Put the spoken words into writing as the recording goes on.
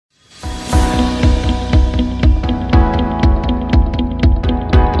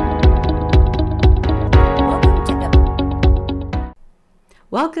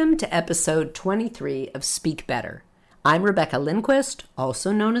Welcome to episode 23 of Speak Better. I'm Rebecca Lindquist,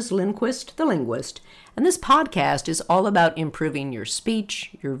 also known as Lindquist the Linguist, and this podcast is all about improving your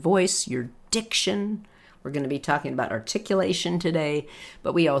speech, your voice, your diction. We're going to be talking about articulation today,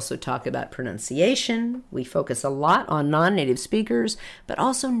 but we also talk about pronunciation. We focus a lot on non-native speakers, but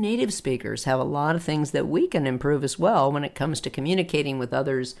also native speakers have a lot of things that we can improve as well when it comes to communicating with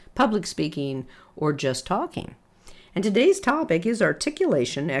others, public speaking, or just talking. And today's topic is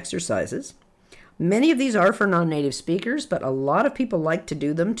articulation exercises. Many of these are for non-native speakers, but a lot of people like to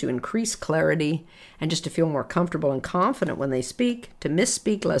do them to increase clarity and just to feel more comfortable and confident when they speak, to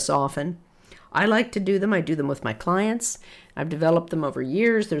misspeak less often. I like to do them. I do them with my clients. I've developed them over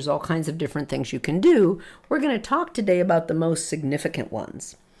years. There's all kinds of different things you can do. We're going to talk today about the most significant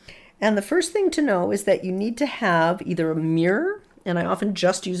ones. And the first thing to know is that you need to have either a mirror, and I often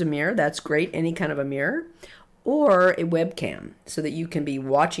just use a mirror. That's great, any kind of a mirror, or a webcam so that you can be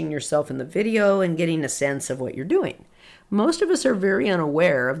watching yourself in the video and getting a sense of what you're doing. Most of us are very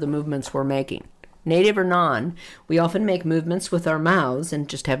unaware of the movements we're making. Native or non, we often make movements with our mouths and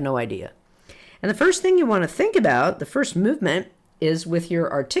just have no idea. And the first thing you want to think about, the first movement is with your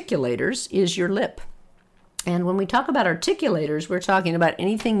articulators, is your lip. And when we talk about articulators, we're talking about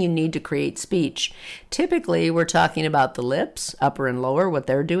anything you need to create speech. Typically, we're talking about the lips, upper and lower, what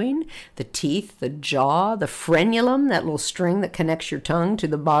they're doing, the teeth, the jaw, the frenulum, that little string that connects your tongue to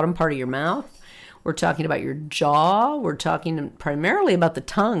the bottom part of your mouth. We're talking about your jaw. We're talking primarily about the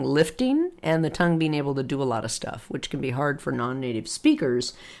tongue lifting and the tongue being able to do a lot of stuff, which can be hard for non-native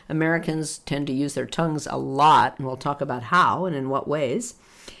speakers. Americans tend to use their tongues a lot, and we'll talk about how and in what ways,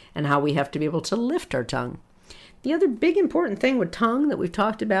 and how we have to be able to lift our tongue. The other big important thing with tongue that we've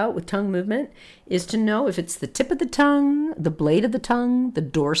talked about with tongue movement is to know if it's the tip of the tongue, the blade of the tongue, the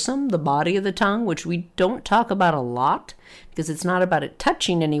dorsum, the body of the tongue, which we don't talk about a lot because it's not about it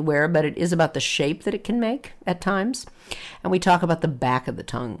touching anywhere, but it is about the shape that it can make at times. And we talk about the back of the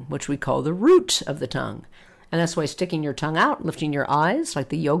tongue, which we call the root of the tongue. And that's why sticking your tongue out, lifting your eyes, like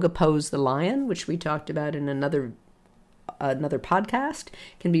the yoga pose, the lion, which we talked about in another podcast,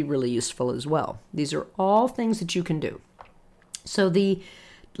 can be really useful as well. These are all things that you can do. So the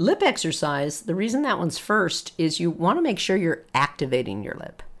lip exercise, the reason that one's first is you want to make sure you're activating your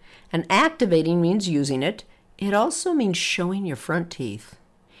lip. And activating means using it. It also means showing your front teeth.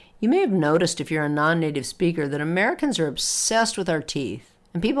 You may have noticed if you're a non-native speaker that Americans are obsessed with our teeth.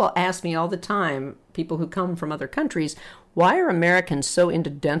 And people ask me all the time, people who come from other countries, why are Americans so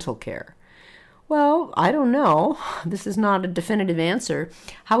into dental care? Well, I don't know. This is not a definitive answer.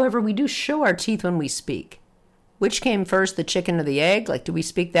 However, we do show our teeth when we speak. Which came first, the chicken or the egg? Like, do we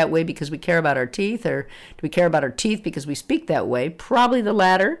speak that way because we care about our teeth, or do we care about our teeth because we speak that way? Probably the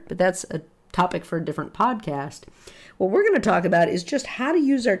latter, but that's a topic for a different podcast. What we're going to talk about is just how to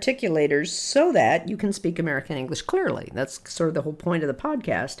use articulators so that you can speak American English clearly. That's sort of the whole point of the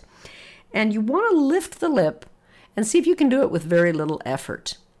podcast. And you want to lift the lip and see if you can do it with very little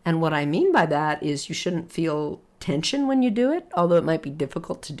effort. And what I mean by that is you shouldn't feel tension when you do it, although it might be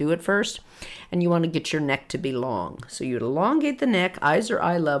difficult to do it first. And you want to get your neck to be long. So you elongate the neck, eyes are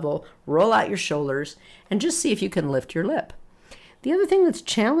eye level, roll out your shoulders, and just see if you can lift your lip. The other thing that's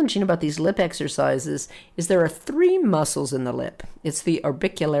challenging about these lip exercises is there are 3 muscles in the lip. It's the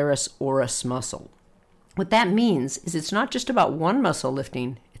orbicularis oris muscle. What that means is it's not just about one muscle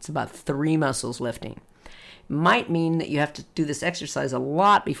lifting, it's about 3 muscles lifting. Might mean that you have to do this exercise a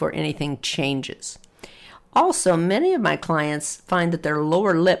lot before anything changes. Also, many of my clients find that their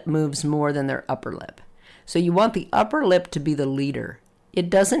lower lip moves more than their upper lip. So you want the upper lip to be the leader. It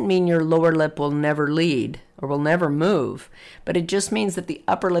doesn't mean your lower lip will never lead or will never move, but it just means that the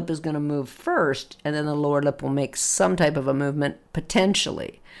upper lip is going to move first, and then the lower lip will make some type of a movement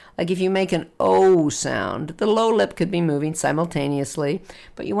potentially. Like if you make an O sound, the low lip could be moving simultaneously,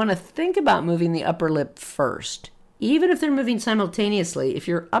 but you want to think about moving the upper lip first. Even if they're moving simultaneously, if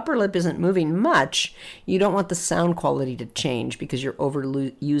your upper lip isn't moving much, you don't want the sound quality to change because you're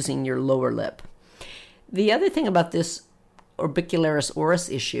overusing your lower lip. The other thing about this orbicularis oris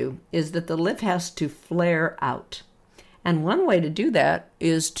issue is that the lip has to flare out. And one way to do that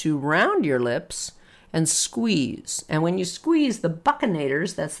is to round your lips and squeeze. And when you squeeze, the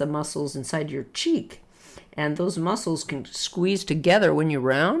buccinators, that's the muscles inside your cheek, and those muscles can squeeze together when you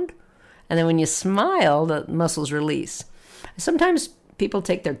round, and then when you smile, the muscles release. Sometimes people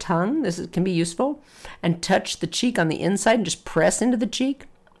take their tongue, can be useful, and touch the cheek on the inside and just press into the cheek.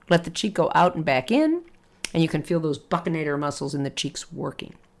 Let the cheek go out and back in, and you can feel those buccinator muscles in the cheeks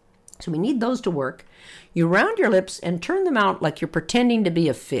working. So we need those to work. You round your lips and turn them out like you're pretending to be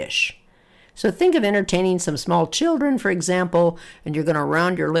a fish. So think of entertaining some small children, for example, and you're going to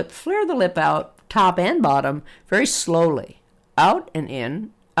round your lip, flare the lip out, top and bottom, very slowly. Out and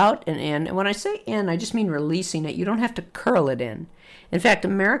in, out and in. And when I say in, I just mean releasing it. You don't have to curl it in. In fact,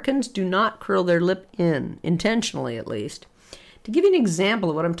 Americans do not curl their lip in, intentionally at least. To give you an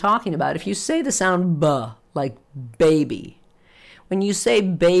example of what I'm talking about, if you say the sound B, like baby, when you say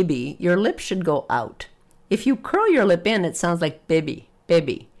baby, your lip should go out. If you curl your lip in, it sounds like baby,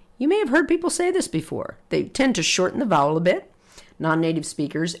 baby. You may have heard people say this before. They tend to shorten the vowel a bit, non-native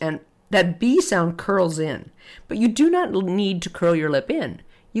speakers, and that B sound curls in. But you do not need to curl your lip in.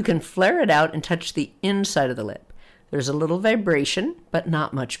 You can flare it out and touch the inside of the lip. There's a little vibration, but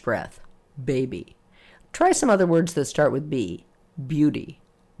not much breath. Baby. Try some other words that start with B. Beauty,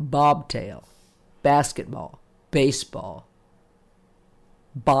 bobtail, basketball, baseball,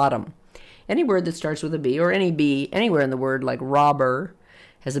 bottom. Any word that starts with a B, or any B anywhere in the word, like robber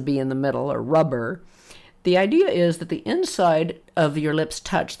has a B in the middle, or rubber. The idea is that the inside of your lips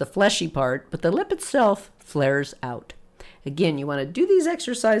touch the fleshy part, but the lip itself flares out. Again, you want to do these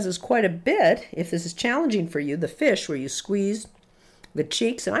exercises quite a bit if this is challenging for you. The fish, where you squeeze the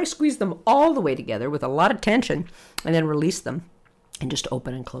cheeks, and I squeeze them all the way together with a lot of tension, and then release them and just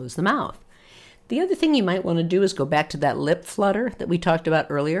open and close the mouth. The other thing you might want to do is go back to that lip flutter that we talked about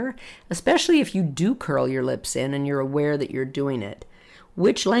earlier, especially if you do curl your lips in and you're aware that you're doing it.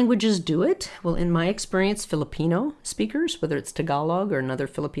 Which languages do it? Well, in my experience, Filipino speakers, whether it's Tagalog or another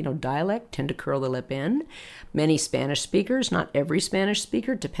Filipino dialect, tend to curl the lip in. Many Spanish speakers, not every Spanish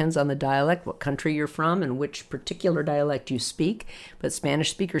speaker, depends on the dialect, what country you're from, and which particular dialect you speak. But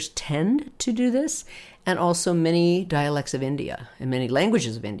Spanish speakers tend to do this. And also many dialects of India, and many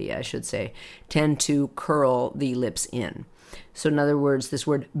languages of India, I should say, tend to curl the lips in. So in other words, this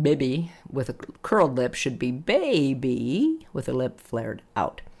word baby with a curled lip should be baby with a lip flared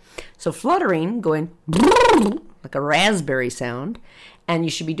out. So fluttering, going like a raspberry sound, and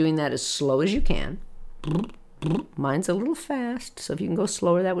you should be doing that as slow as you can. Mine's a little fast, so if you can go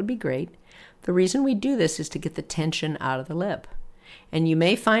slower, that would be great. The reason we do this is to get the tension out of the lip. And you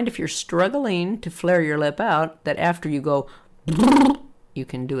may find if you're struggling to flare your lip out, that after you go, you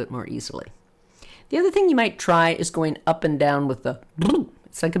can do it more easily. The other thing you might try is going up and down with the,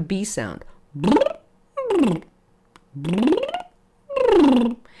 it's like a B sound.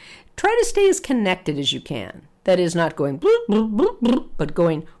 Try to stay as connected as you can. That is not going, but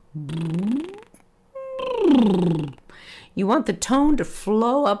going. You want the tone to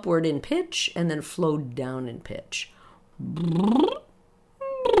flow upward in pitch and then flow down in pitch. And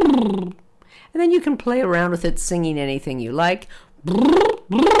then you can play around with it, singing anything you like.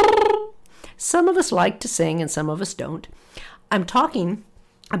 Some of us like to sing and some of us don't. I'm talking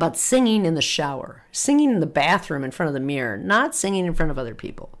about singing in the shower, singing in the bathroom in front of the mirror, not singing in front of other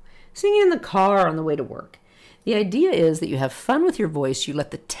people, singing in the car on the way to work. The idea is that you have fun with your voice, you let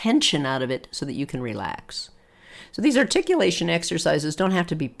the tension out of it so that you can relax. So these articulation exercises don't have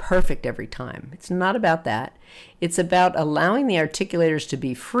to be perfect every time. It's not about that. It's about allowing the articulators to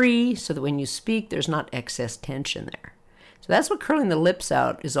be free so that when you speak, there's not excess tension there. So that's what curling the lips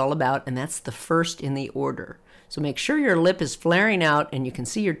out is all about, and that's the first in the order. So make sure your lip is flaring out and you can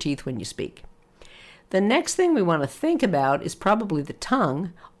see your teeth when you speak. The next thing we want to think about is probably the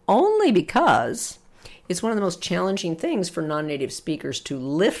tongue, only because it's one of the most challenging things for non-native speakers to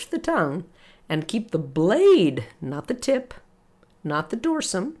lift the tongue and keep the blade, not the tip, not the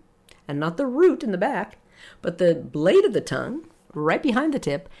dorsum, and not the root in the back, but the blade of the tongue, right behind the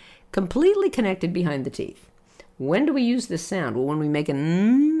tip, completely connected behind the teeth. When do we use this sound? Well, when we make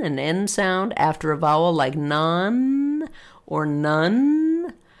an N sound after a vowel like none or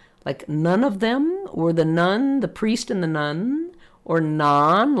none, like none of them, or the nun, the priest and the nun, or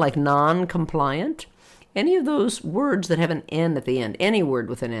non, like non-compliant. Any of those words that have an N at the end, any word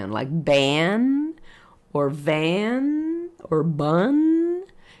with an N, like ban, or van, or bun,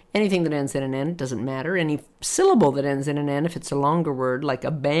 anything that ends in an N, it doesn't matter. Any syllable that ends in an N, if it's a longer word, like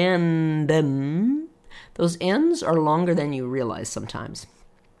abandon, those N's are longer than you realize sometimes.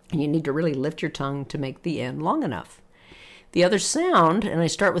 And you need to really lift your tongue to make the N long enough. The other sound, and I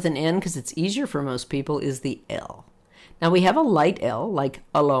start with an N because it's easier for most people, is the L. Now we have a light L, like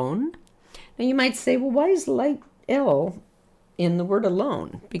alone. Now you might say, well, why is light L in the word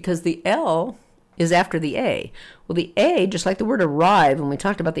alone? Because the L is after the A. Well, the A, just like the word arrive, when we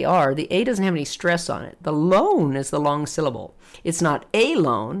talked about the R, the A doesn't have any stress on it. The lone is the long syllable. It's not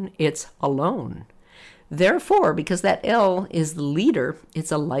alone, it's alone. Therefore, because that L is the leader,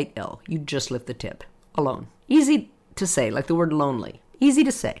 it's a light L. You just lift the tip. Alone. Easy to say, like the word lonely. Easy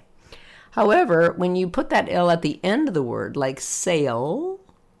to say. However, when you put that L at the end of the word, like sail,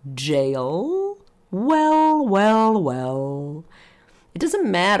 jail, well, well, well. It doesn't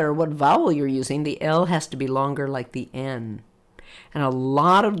matter what vowel you're using, the L has to be longer like the N. And a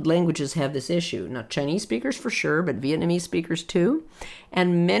lot of languages have this issue. Now, Chinese speakers for sure, but Vietnamese speakers too.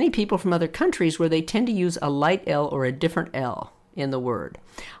 And many people from other countries where they tend to use a light L or a different L in the word.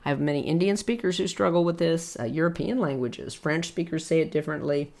 I have many Indian speakers who struggle with this, European languages. French speakers say it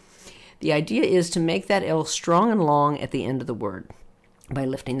differently. The idea is to make that L strong and long at the end of the word by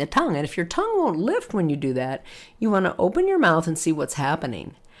lifting the tongue. And if your tongue won't lift when you do that, you want to open your mouth and see what's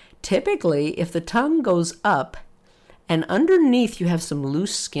happening. Typically, if the tongue goes up and underneath you have some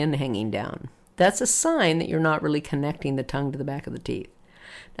loose skin hanging down, that's a sign that you're not really connecting the tongue to the back of the teeth.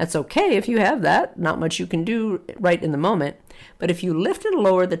 That's okay if you have that. Not much you can do right in the moment. But if you lift and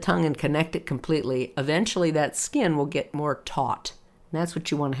lower the tongue and connect it completely, eventually that skin will get more taut. And that's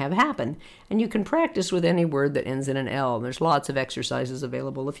what you want to have happen. And you can practice with any word that ends in an L. There's lots of exercises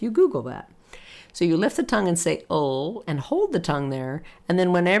available if you Google that. So you lift the tongue and say "oh" and hold the tongue there. And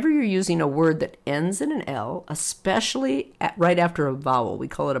then whenever you're using a word that ends in an L, especially right after a vowel, we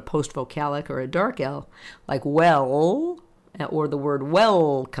call it a post-vocalic or a dark L, like well, or the word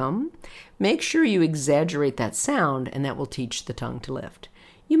welcome, make sure you exaggerate that sound, and that will teach the tongue to lift.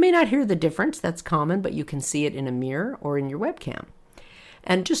 You may not hear the difference, that's common, but you can see it in a mirror or in your webcam.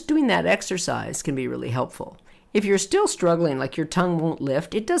 And just doing that exercise can be really helpful. If you're still struggling, like your tongue won't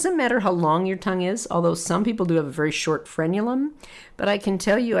lift, it doesn't matter how long your tongue is, although some people do have a very short frenulum. But I can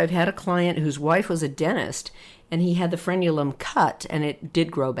tell you, I've had a client whose wife was a dentist, and he had the frenulum cut, and it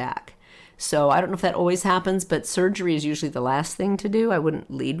did grow back. So I don't know if that always happens, but surgery is usually the last thing to do. I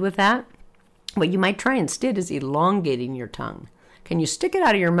wouldn't lead with that. What you might try instead is elongating your tongue. Can you stick it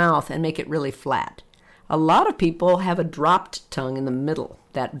out of your mouth and make it really flat? A lot of people have a dropped tongue in the middle.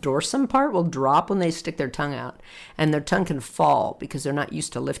 That dorsum part will drop when they stick their tongue out, and their tongue can fall because they're not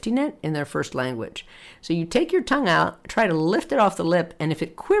used to lifting it in their first language. So you take your tongue out, try to lift it off the lip, and if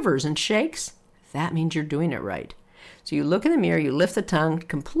it quivers and shakes, that means you're doing it right. So you look in the mirror, you lift the tongue,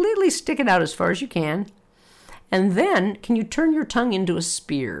 completely stick it out as far as you can, and then can you turn your tongue into a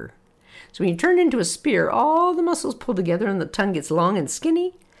spear? So when you turn it into a spear, all the muscles pull together and the tongue gets long and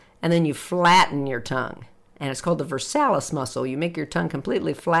skinny, and then you flatten your tongue. And it's called the versalis muscle. You make your tongue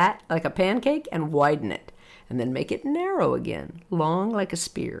completely flat like a pancake and widen it. And then make it narrow again, long like a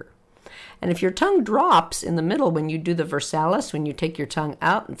spear. And if your tongue drops in the middle when you do the versalis, when you take your tongue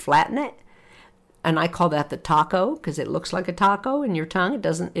out and flatten it, and I call that the taco because it looks like a taco in your tongue,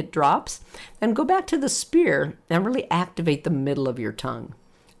 it drops, then go back to the spear and really activate the middle of your tongue.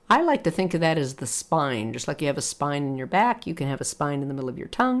 I like to think of that as the spine. Just like you have a spine in your back, you can have a spine in the middle of your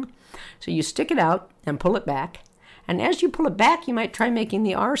tongue. So you stick it out and pull it back. And as you pull it back, you might try making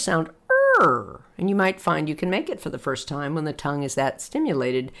the R sound, er. And you might find you can make it for the first time when the tongue is that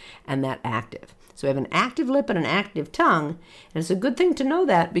stimulated and that active. So we have an active lip and an active tongue. And it's a good thing to know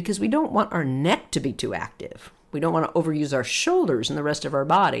that because we don't want our neck to be too active. We don't want to overuse our shoulders and the rest of our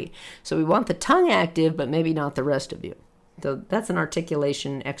body. So we want the tongue active, but maybe not the rest of you. So that's an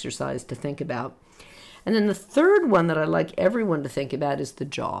articulation exercise to think about. And then the third one that I like everyone to think about is the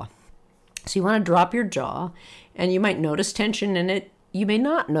jaw. So you want to drop your jaw, and you might notice tension in it. You may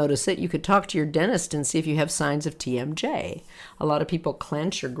not notice it. You could talk to your dentist and see if you have signs of TMJ. A lot of people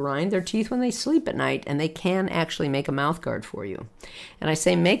clench or grind their teeth when they sleep at night, and they can actually make a mouth guard for you. And I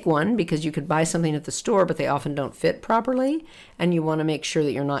say make one because you could buy something at the store, but they often don't fit properly, and you want to make sure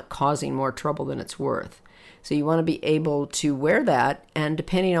that you're not causing more trouble than it's worth. So you want to be able to wear that, and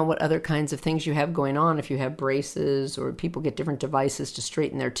depending on what other kinds of things you have going on, if you have braces or people get different devices to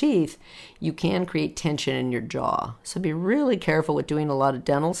straighten their teeth, you can create tension in your jaw. So be really careful with doing a lot of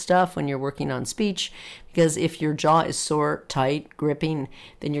dental stuff when you're working on speech, because if your jaw is sore, tight, gripping,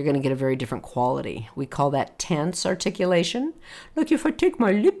 then you're going to get a very different quality. We call that tense articulation. Like if I take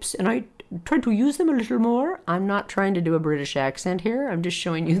my lips and I try to use them a little more. I'm not trying to do a British accent here. I'm just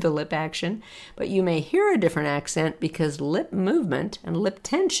showing you the lip action. But you may hear a different accent because lip movement and lip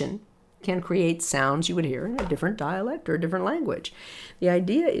tension can create sounds you would hear in a different dialect or a different language. The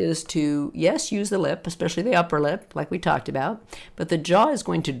idea is to, yes, use the lip, especially the upper lip, like we talked about, but the jaw is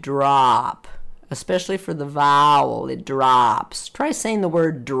going to drop, especially for the vowel. It drops. Try saying the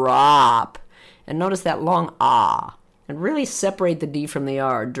word drop, and notice that long ah. And really separate the D from the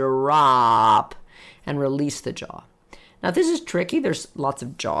R, drop, and release the jaw. Now this is tricky. There's lots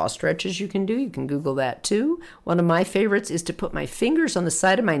of jaw stretches you can do. You can Google that too. One of my favorites is to put my fingers on the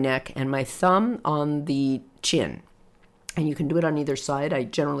side of my neck and my thumb on the chin. And you can do it on either side. I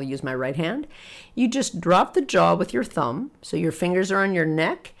generally use my right hand. You just drop the jaw with your thumb. So your fingers are on your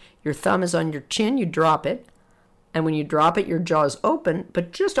neck, your thumb is on your chin, you drop it. And when you drop it, your jaw is open,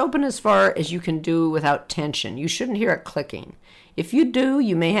 but just open as far as you can do without tension. You shouldn't hear it clicking. If you do,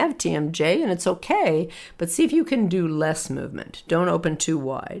 you may have TMJ, and it's okay, but see if you can do less movement. Don't open too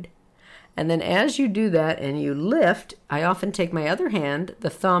wide. And then as you do that and you lift, I often take my other hand, the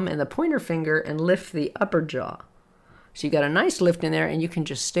thumb and the pointer finger, and lift the upper jaw. So you got a nice lift in there, and you can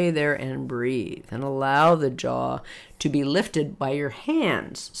just stay there and breathe and allow the jaw to be lifted by your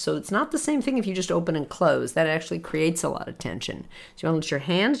hands. So it's not the same thing if you just open and close. That actually creates a lot of tension. So you want to let your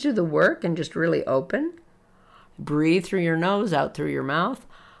hands do the work and just really open. Breathe through your nose, out through your mouth.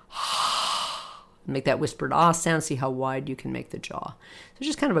 Make that whispered ah sound. See how wide you can make the jaw. So it's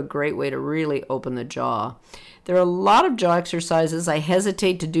just kind of a great way to really open the jaw. There are a lot of jaw exercises. I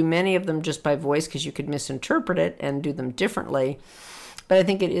hesitate to do many of them just by voice because you could misinterpret it and do them differently. But I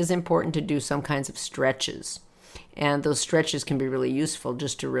think it is important to do some kinds of stretches. And those stretches can be really useful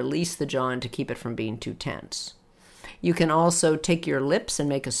just to release the jaw and to keep it from being too tense. You can also take your lips and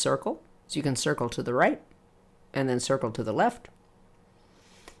make a circle. So you can circle to the right and then circle to the left.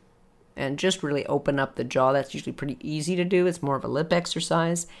 And just really open up the jaw. That's usually pretty easy to do. It's more of a lip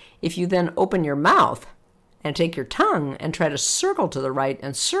exercise. If you then open your mouth and take your tongue and try to circle to the right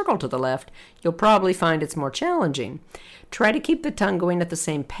and circle to the left, you'll probably find it's more challenging. Try to keep the tongue going at the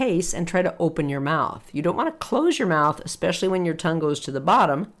same pace and try to open your mouth. You don't want to close your mouth, especially when your tongue goes to the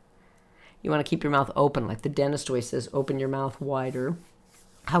bottom. You want to keep your mouth open, like the dentist always says, open your mouth wider.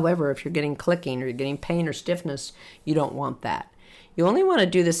 However, if you're getting clicking or you're getting pain or stiffness, you don't want that. You only want to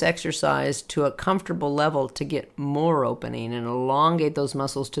do this exercise to a comfortable level to get more opening and elongate those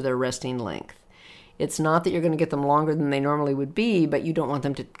muscles to their resting length. It's not that you're going to get them longer than they normally would be, but you don't want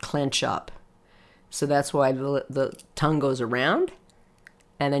them to clench up. So that's why the tongue goes around,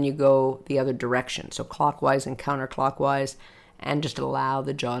 and then you go the other direction. So clockwise and counterclockwise, and just allow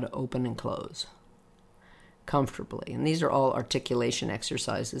the jaw to open and close comfortably. And these are all articulation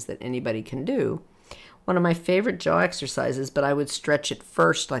exercises that anybody can do. One of my favorite jaw exercises, but I would stretch it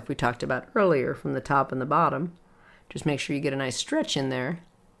first like we talked about earlier from the top and the bottom. Just make sure you get a nice stretch in there.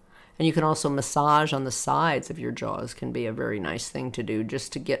 And you can also massage on the sides of your jaws, can be a very nice thing to do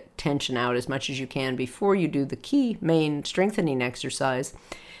just to get tension out as much as you can before you do the key main strengthening exercise.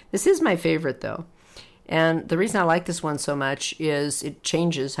 This is my favorite though. And the reason I like this one so much is it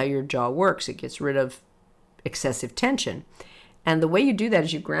changes how your jaw works. It gets rid of excessive tension. And the way you do that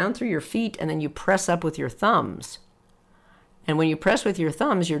is you ground through your feet and then you press up with your thumbs. And when you press with your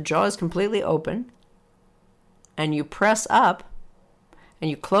thumbs, your jaw is completely open. And you press up and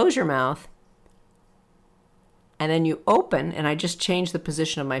you close your mouth. And then you open, and I just change the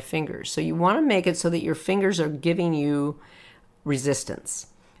position of my fingers. So you want to make it so that your fingers are giving you resistance.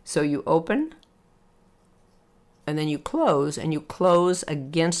 So you open, and then you close, and you close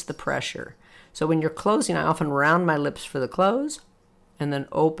against the pressure. So when you're closing, I often round my lips for the close and then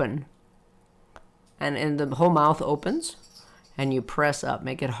open. And the whole mouth opens and you press up.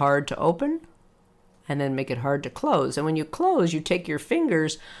 Make it hard to open and then make it hard to close. And when you close, you take your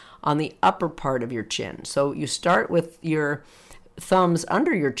fingers on the upper part of your chin. So you start with your thumbs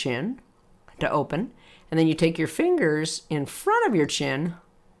under your chin to open, and then you take your fingers in front of your chin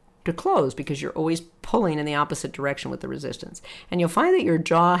to close because you're always pulling in the opposite direction with the resistance. And you'll find that your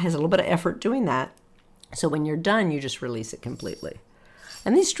jaw has a little bit of effort doing that. So when you're done, you just release it completely.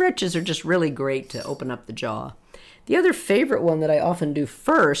 And these stretches are just really great to open up the jaw. The other favorite one that I often do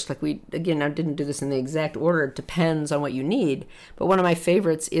first, I didn't do this in the exact order, it depends on what you need, but one of my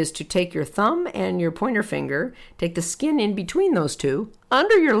favorites is to take your thumb and your pointer finger, take the skin in between those two,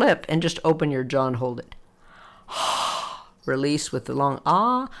 under your lip, and just open your jaw and hold it. Release with the long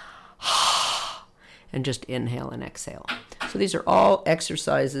ah, and just inhale and exhale. So these are all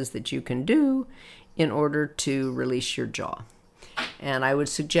exercises that you can do in order to release your jaw. And I would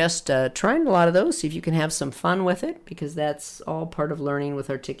suggest trying a lot of those, see if you can have some fun with it, because that's all part of learning with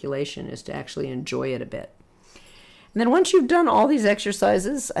articulation, is to actually enjoy it a bit. And then once you've done all these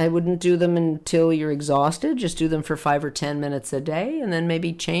exercises, I wouldn't do them until you're exhausted. Just do them for 5 or 10 minutes a day, and then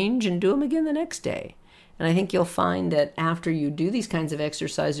maybe change and do them again the next day. And I think you'll find that after you do these kinds of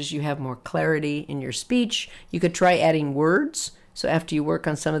exercises, you have more clarity in your speech. You could try adding words. So after you work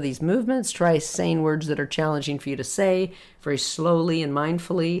on some of these movements, try saying words that are challenging for you to say very slowly and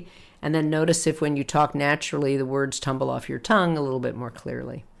mindfully. And then notice if when you talk naturally, the words tumble off your tongue a little bit more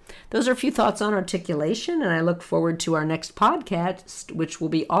clearly. Those are a few thoughts on articulation, and I look forward to our next podcast, which will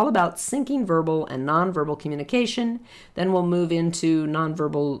be all about syncing verbal and nonverbal communication. Then we'll move into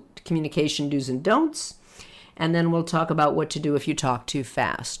nonverbal communication do's and don'ts. And then we'll talk about what to do if you talk too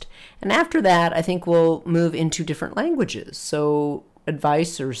fast. And after that, I think we'll move into different languages. So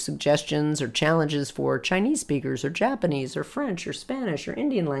advice or suggestions or challenges for Chinese speakers or Japanese or French or Spanish or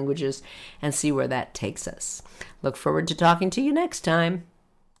Indian languages and see where that takes us. Look forward to talking to you next time.